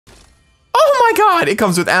god, it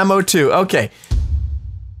comes with ammo too. Okay.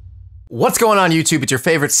 What's going on YouTube? It's your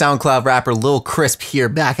favorite SoundCloud rapper Lil Crisp here,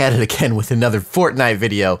 back at it again with another Fortnite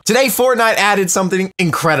video. Today Fortnite added something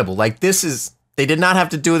incredible. Like they did not have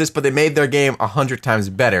to do this, but they made their game 100 times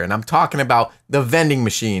better. And I'm talking about the vending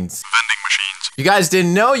machines. If you guys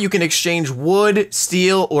didn't know, you can exchange wood,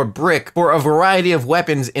 steel, or brick for a variety of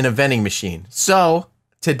weapons in a vending machine. So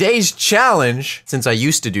today's challenge, since I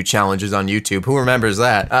used to do challenges on YouTube, who remembers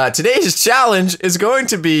that? Today's challenge is going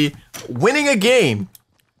to be winning a game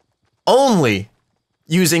only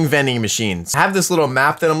using vending machines. I have this little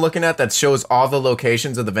map that I'm looking at that shows all the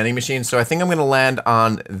locations of the vending machines, so I think I'm gonna land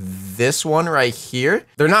on this one right here.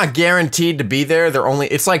 They're not guaranteed to be there,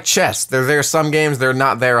 it's like chess. They're there some games, they're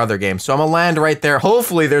not there other games. So I'm gonna land right there.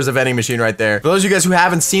 Hopefully there's a vending machine right there. For those of you guys who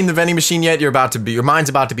haven't seen the vending machine yet, your mind's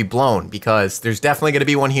about to be blown, because there's definitely gonna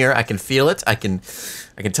be one here. I can feel it. I can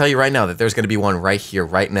tell you right now that there's gonna be one right here,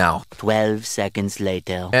 right now. 12 seconds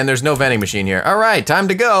later. And there's no vending machine here. All right, time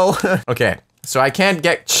to go. Okay. So I can't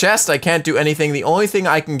get chest, I can't do anything. The only thing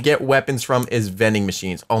I can get weapons from is vending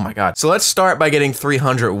machines. Oh my god. So let's start by getting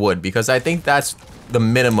 300 wood, because I think that's the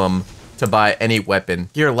minimum to buy any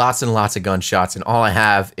weapon. Here are lots and lots of gunshots, and all I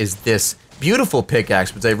have is this beautiful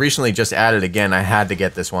pickaxe, which they recently just added again. I had to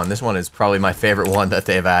get this one. This one is probably my favorite one that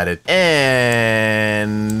they've added.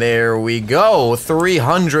 And there we go.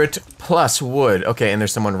 300 plus wood. Okay, and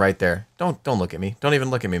there's someone right there. Don't look at me. Don't even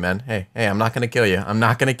look at me, man. Hey, I'm not gonna kill you. I'm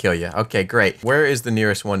not gonna kill you. Okay, great. Where is the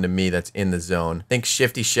nearest one to me that's in the zone? I think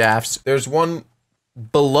Shifty Shafts. There's one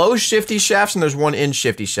below Shifty Shafts and there's one in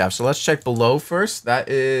Shifty Shafts. So let's check below first.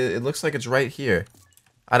 It looks like it's right here.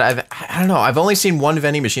 I don't know. I've only seen one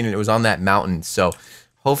vending machine and it was on that mountain. So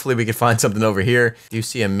hopefully we can find something over here. You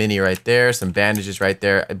see a mini right there, some bandages right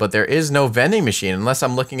there, but there is no vending machine unless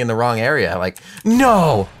I'm looking in the wrong area. Like,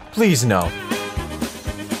 no, please no.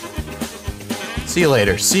 See you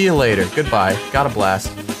later. See you later. Goodbye. Gotta blast.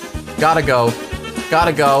 Gotta go.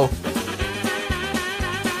 Gotta go.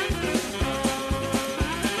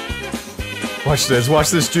 Watch this. Watch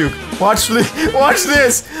this juke. Watch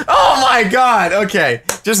this. Oh my god. Okay.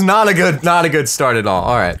 Just not a good start at all.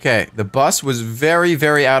 All right. Okay. The bus was very,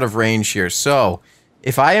 very out of range here. So,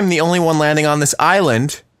 if I am the only one landing on this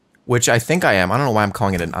island, which I think I am. I don't know why I'm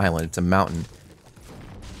calling it an island. It's a mountain.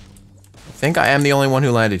 I think I am the only one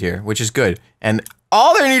who landed here, which is good. And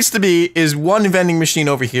all there needs to be is one vending machine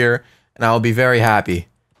over here, and I'll be very happy.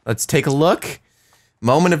 Let's take a look.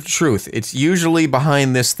 Moment of truth. It's usually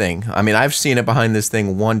behind this thing. I mean, I've seen it behind this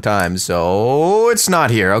thing one time, so it's not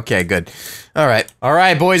here. Okay, good. All right. All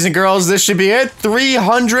right, boys and girls, this should be it.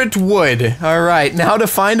 300 wood. All right, now to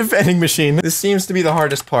find a vending machine. This seems to be the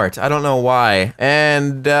hardest part. I don't know why.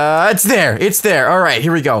 And, it's there. It's there. All right,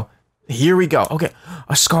 here we go. Here we go. Okay,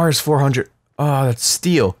 a scar is 400. Oh, that's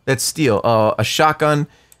steel. That's steel. A shotgun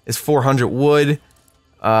is 400 wood.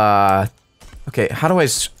 Okay, how do I...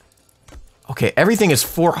 Okay, everything is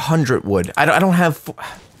 400 wood. I don't have...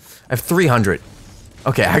 I have 300.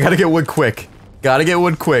 Okay, I gotta get wood quick. Gotta get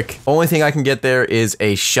wood quick. Only thing I can get there is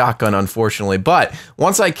a shotgun, unfortunately. But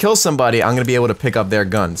once I kill somebody, I'm gonna be able to pick up their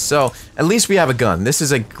gun. So, at least we have a gun. This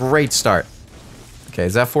is a great start. Okay,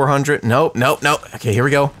 is that 400? Nope, nope, nope. Okay, here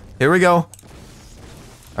we go. Here we go.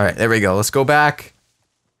 Alright, there we go. Let's go back.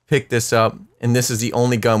 Pick this up. And this is the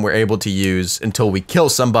only gun we're able to use until we kill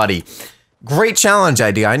somebody. Great challenge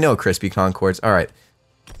idea. I know, Crispy Concords. Alright.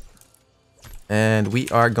 And we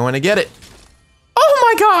are going to get it.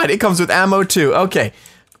 Oh my god! It comes with ammo too. Okay.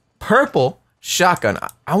 Purple shotgun.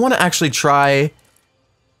 I want to actually try...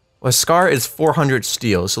 Well, a scar is 400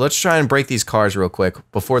 steel. So let's try and break these cars real quick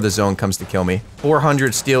before the zone comes to kill me.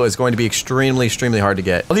 400 steel is going to be extremely, extremely hard to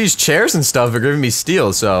get. All these chairs and stuff are giving me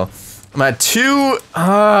steel, so... I'm at 2...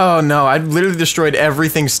 Oh no, I literally destroyed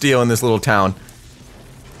everything steel in this little town.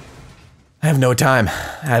 I have no time.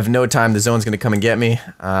 I have no time. The zone's gonna come and get me.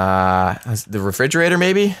 The refrigerator,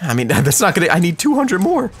 maybe? I mean, that's not gonna- I need 200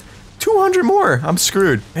 more. 200 more! I'm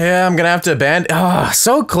screwed. Yeah, I'm gonna have to abandon- Oh,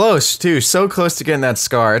 so close, too. So close to getting that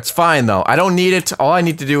scar. It's fine, though. I don't need it. All I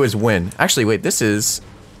need to do is win. Actually, wait, this is...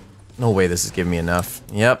 No way this is giving me enough.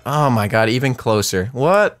 Yep. Oh my god, even closer.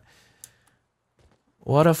 What?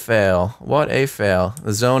 What a fail. What a fail.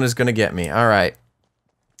 The zone is gonna get me. Alright.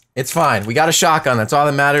 It's fine. We got a shotgun. That's all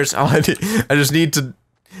that matters. I just need to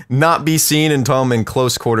not be seen until I'm in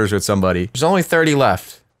close quarters with somebody. There's only 30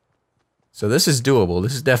 left. So this is doable.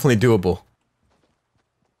 This is definitely doable.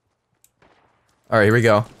 Alright, here we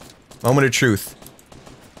go. Moment of truth.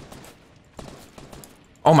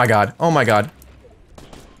 Oh my god. Oh my god.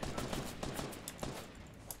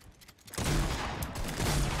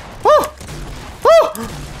 Oh!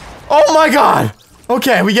 Oh! Oh my god!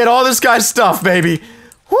 Okay, we get all this guy's stuff, baby.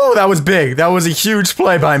 Whoo, that was big. That was a huge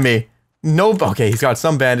play by me. Nope. Okay, he's got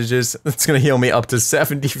some bandages. That's gonna heal me up to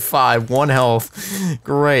 75, 1 health.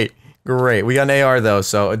 Great, great. We got an AR though,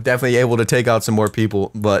 so definitely able to take out some more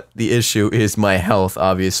people, but the issue is my health,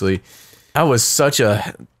 obviously. That was such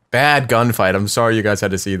a bad gunfight. I'm sorry you guys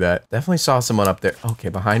had to see that. Definitely saw someone up there. Okay,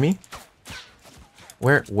 behind me?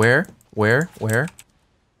 Where?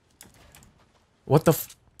 What the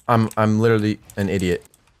f- I'm literally an idiot.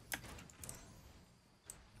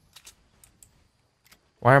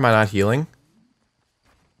 Why am I not healing?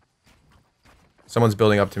 Someone's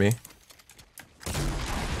building up to me.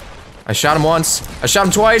 I shot him once. I shot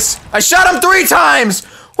him twice. I shot him 3 times!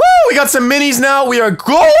 Woo! We got some minis now. We are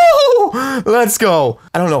go! Let's go.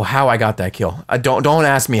 I don't know how I got that kill. Don't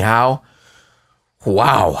ask me how.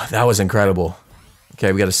 Wow, that was incredible.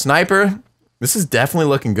 Okay, we got a sniper. This is definitely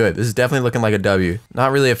looking good. This is definitely looking like a W.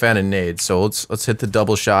 Not really a fan of nades, so let's hit the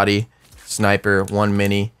double shotty. Sniper, 1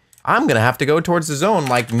 mini. I'm gonna have to go towards the zone,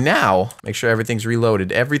 like, now. Make sure everything's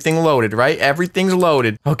reloaded. Everything loaded, right? Everything's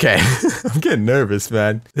loaded. Okay. I'm getting nervous,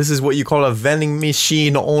 man. This is what you call a vending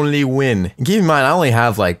machine only win. And keep in mind, I only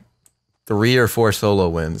have, like, 3 or 4 solo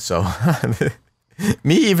wins, so...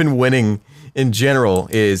 me even winning, in general,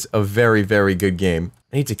 is a very, very good game.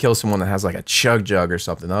 I need to kill someone that has, like, a chug jug or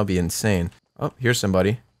something. That would be insane. Oh, here's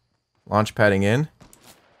somebody. Launch padding in.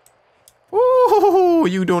 Ooh,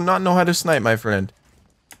 you do not know how to snipe, my friend.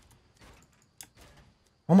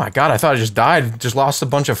 Oh my god, I thought I just died. Just lost a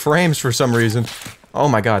bunch of frames for some reason. Oh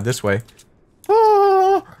my god, this way.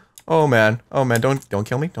 Oh, oh man. Oh man, don't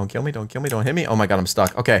kill me. Don't kill me. Don't kill me. Don't hit me. Oh my god, I'm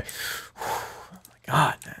stuck. Okay. Oh my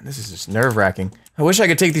god, man, this is just nerve-wracking. I wish I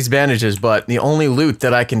could take these bandages, but the only loot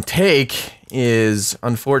that I can take is,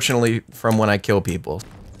 unfortunately, from when I kill people.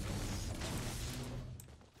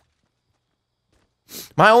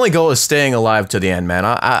 My only goal is staying alive to the end, man.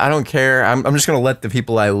 I don't care. I'm just gonna let the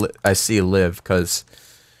people I see live, because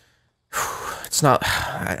it's not...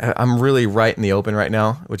 I'm really right in the open right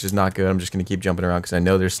now, which is not good. I'm just gonna keep jumping around because I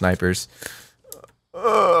know there's snipers.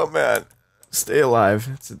 Oh, man. Stay alive.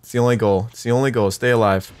 It's the only goal. It's the only goal. Stay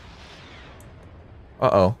alive.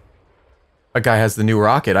 Uh-oh. A guy has the new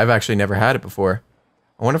rocket. I've actually never had it before.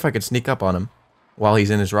 I wonder if I could sneak up on him while he's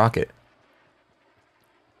in his rocket.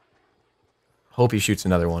 Hope he shoots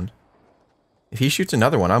another one. If he shoots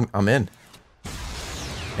another one, I'm in.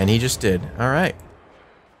 And he just did. Alright.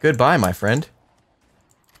 Goodbye, my friend.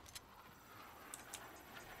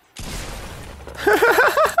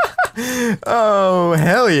 Oh,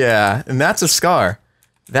 hell yeah. And that's a scar.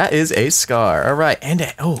 That is a scar. Alright. And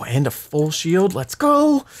a full shield. Let's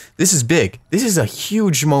go. This is big. This is a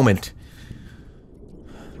huge moment.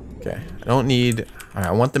 Okay. I don't need... Alright,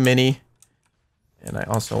 I want the mini. And I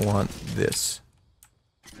also want this.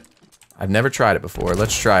 I've never tried it before.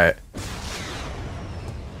 Let's try it.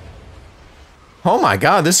 Oh my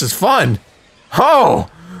god, this is fun! Oh!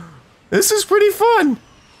 This is pretty fun!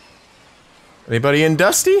 Anybody in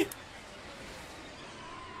Dusty?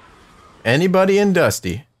 Anybody in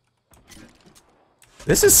Dusty?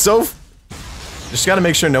 This is so... Just gotta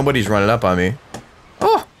make sure nobody's running up on me.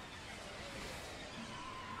 Oh!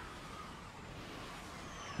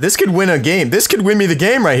 This could win a game. This could win me the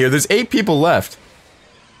game right here. There's 8 people left.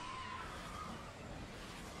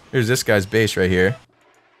 Here's this guy's base right here.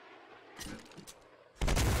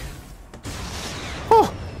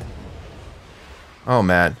 Oh! Oh,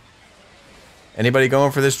 man. Anybody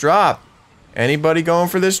going for this drop? Anybody going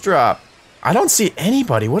for this drop? I don't see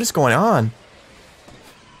anybody. What is going on?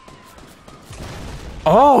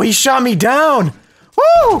 Oh, he shot me down!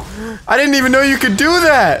 Woo! I didn't even know you could do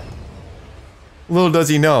that! Little does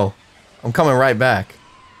he know. I'm coming right back.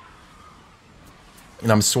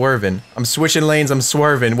 And I'm swerving. I'm switching lanes, I'm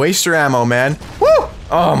swerving. Waste your ammo, man. Woo!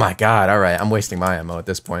 Oh my god, alright. I'm wasting my ammo at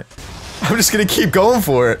this point. I'm just gonna keep going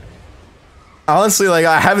for it. Honestly, like,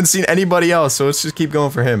 I haven't seen anybody else, so let's just keep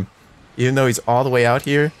going for him. Even though he's all the way out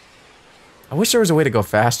here. I wish there was a way to go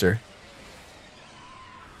faster.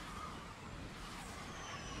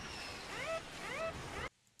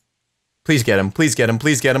 Please get him, please get him,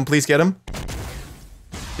 please get him, please get him.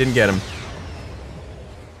 Didn't get him.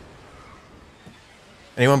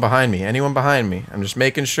 Anyone behind me? Anyone behind me? I'm just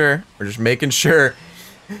making sure. We're just making sure.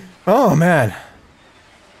 Oh, man.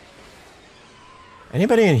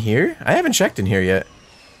 Anybody in here? I haven't checked in here yet.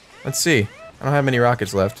 Let's see. I don't have many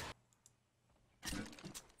rockets left.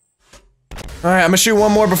 Alright, I'm gonna shoot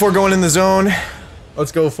one more before going in the zone.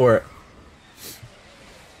 Let's go for it.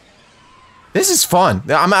 This is fun.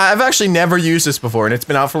 I've actually never used this before, and it's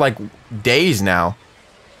been out for like days now.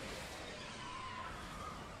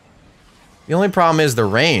 The only problem is the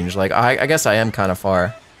range. Like, I guess I am kind of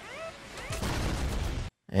far.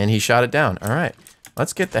 And he shot it down. Alright.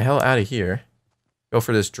 Let's get the hell out of here. Go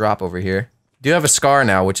for this drop over here. Do have a scar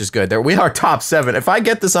now, which is good. There, we are top 7. If I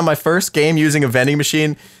get this on my first game using a vending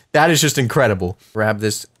machine, that is just incredible. Grab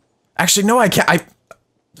this. Actually, no, I can't. I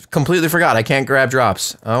completely forgot. I can't grab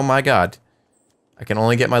drops. Oh my god. I can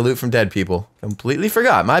only get my loot from dead people. Completely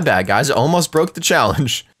forgot. My bad, guys. Almost broke the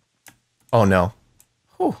challenge. Oh no.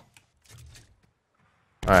 Whew.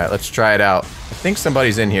 Alright, let's try it out. I think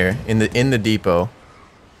somebody's in here. In the depot.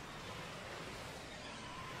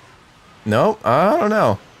 Nope. I don't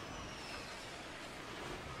know.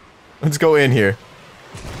 Let's go in here.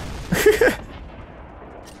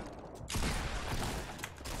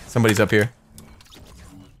 Somebody's up here.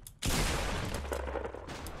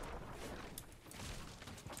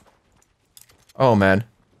 Oh, man.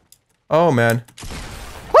 Oh, man.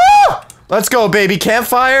 Woo! Let's go, baby.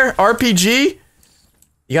 Campfire? RPG?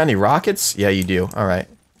 You got any rockets? Yeah, you do. Alright.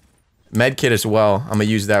 Medkit as well. I'm gonna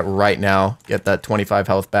use that right now. Get that 25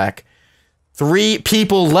 health back. 3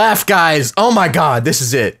 people left, guys! Oh my god, this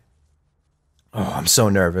is it. Oh, I'm so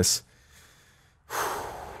nervous.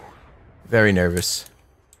 Very nervous.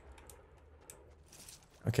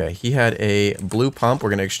 Okay, he had a blue pump.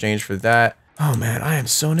 We're gonna exchange for that. Oh man, I am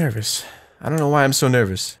so nervous. I don't know why I'm so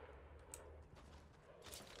nervous.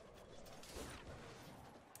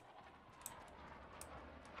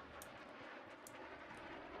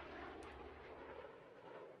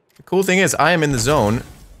 The cool thing is, I am in the zone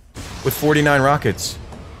with 49 rockets.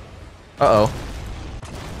 Uh-oh.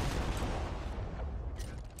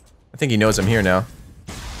 I think he knows I'm here now.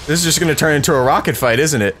 This is just gonna turn into a rocket fight,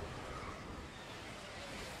 isn't it?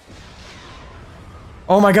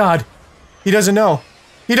 Oh my god. He doesn't know.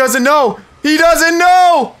 He doesn't know! He doesn't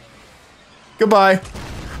know! Goodbye.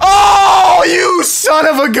 Oh, you son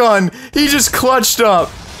of a gun! He just clutched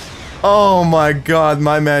up. Oh my god,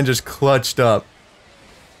 my man just clutched up.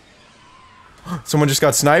 Someone just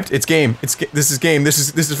got sniped. It's game. This is game. This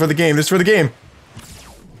is for the game. This is for the game.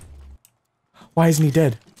 Why isn't he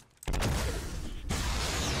dead?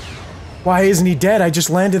 Why isn't he dead? I just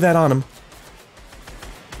landed that on him.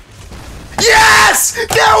 Yes!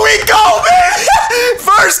 There we go, man!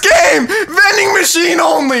 First game! Vending machine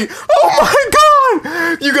only! Oh my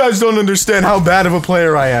god! You guys don't understand how bad of a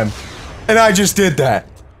player I am. And I just did that.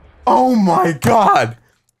 Oh my god!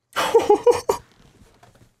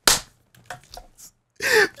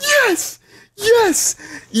 Yes! Yes!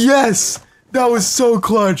 Yes! That was so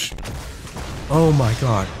clutch! Oh my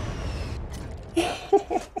god.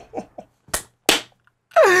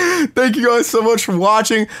 Thank you guys so much for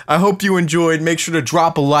watching. I hope you enjoyed. Make sure to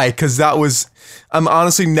drop a like, because that was... I'm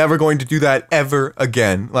honestly never going to do that ever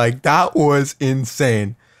again. Like, that was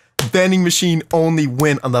insane. Vending machine only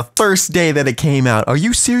win on the first day that it came out. Are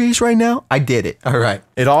you serious right now? I did it. Alright.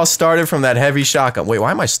 It all started from that heavy shotgun. Wait,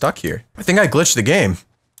 why am I stuck here? I think I glitched the game.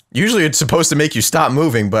 Usually it's supposed to make you stop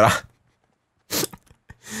moving, but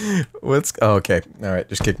oh, okay. Alright,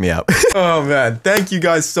 just kick me out. Oh man, thank you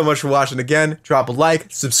guys so much for watching again. Drop a like,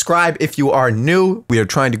 subscribe if you are new. We are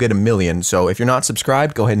trying to get 1 million, so if you're not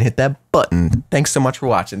subscribed, go ahead and hit that button. Thanks so much for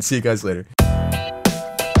watching. See you guys later.